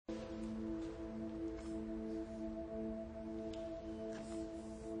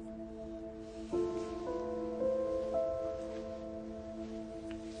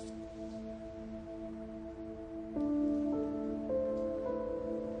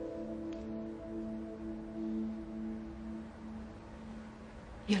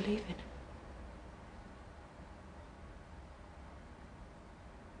You're leaving.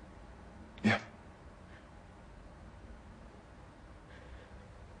 Yeah.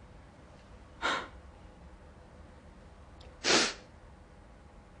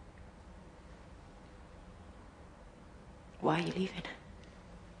 Why are you leaving?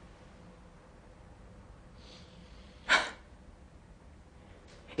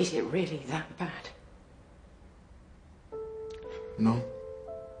 Is it really that bad? No.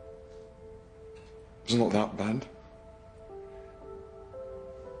 It's not that bad.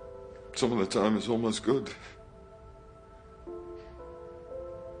 Some of the time it's almost good.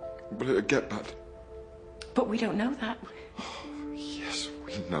 But it'll get bad. But we don't know that. Yes,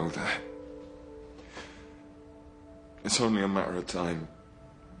 we know that. It's only a matter of time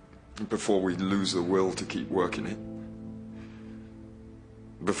before we lose the will to keep working it.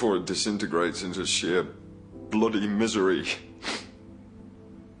 Before it disintegrates into sheer bloody misery.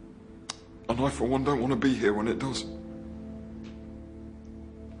 And I, for one, don't want to be here when it does.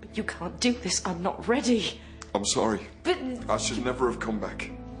 But you can't do this. I'm not ready. I'm sorry. But... I should never have come back.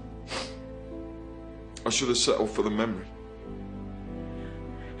 I should have settled for the memory.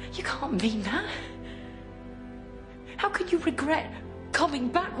 You can't mean that. How could you regret coming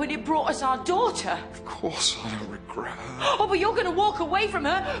back when it brought us our daughter? Of course I don't regret her. Oh, but you're going to walk away from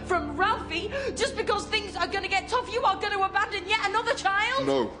her, from Ralphie, just because things are going to get tough. You are going to abandon yet another child?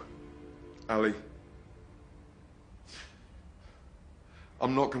 No, Allie.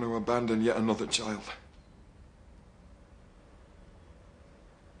 I'm not going to abandon yet another child.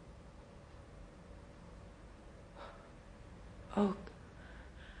 Oh.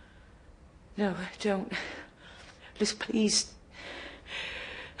 No, don't. Liz, please.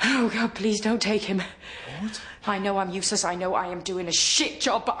 Oh, God, please don't take him. What? I know I'm useless. I know I am doing a shit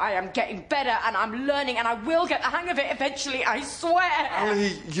job, but I am getting better and I'm learning and I will get the hang of it eventually, I swear.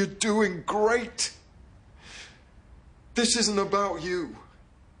 Allie, you're doing great. This isn't about you.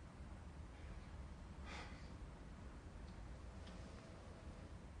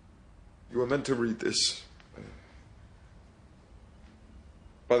 You were meant to read this.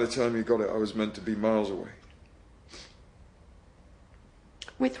 By the time you got it, I was meant to be miles away.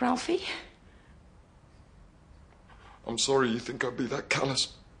 With Ralphie? I'm sorry you think I'd be that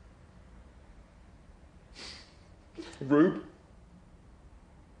callous. Rube?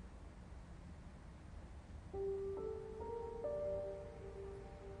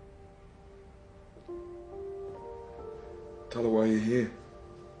 Tell her why you're here.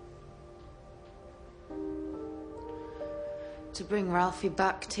 To bring Ralphie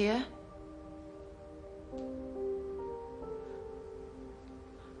back, Tia?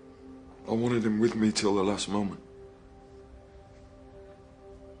 I wanted him with me till the last moment.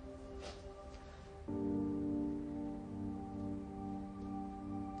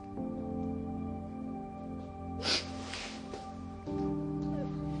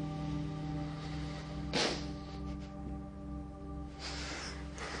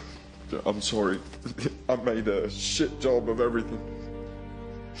 I'm sorry. I made a shit job of everything.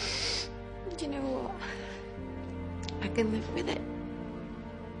 Do you know what? I can live with it.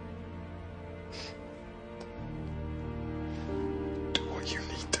 Do what you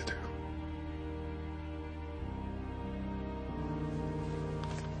need to do.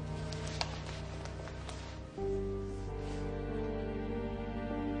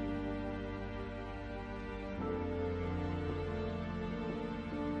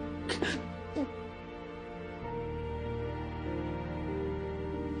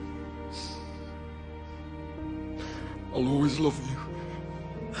 I'll always love you.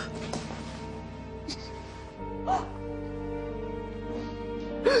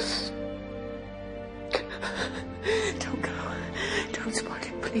 Don't go. Don't spoil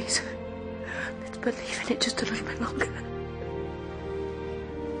it, please. Let's believe in it just a little bit longer.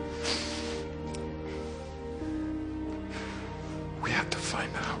 We have to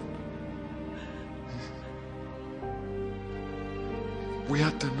find out. We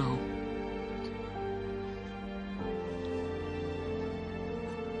have to know.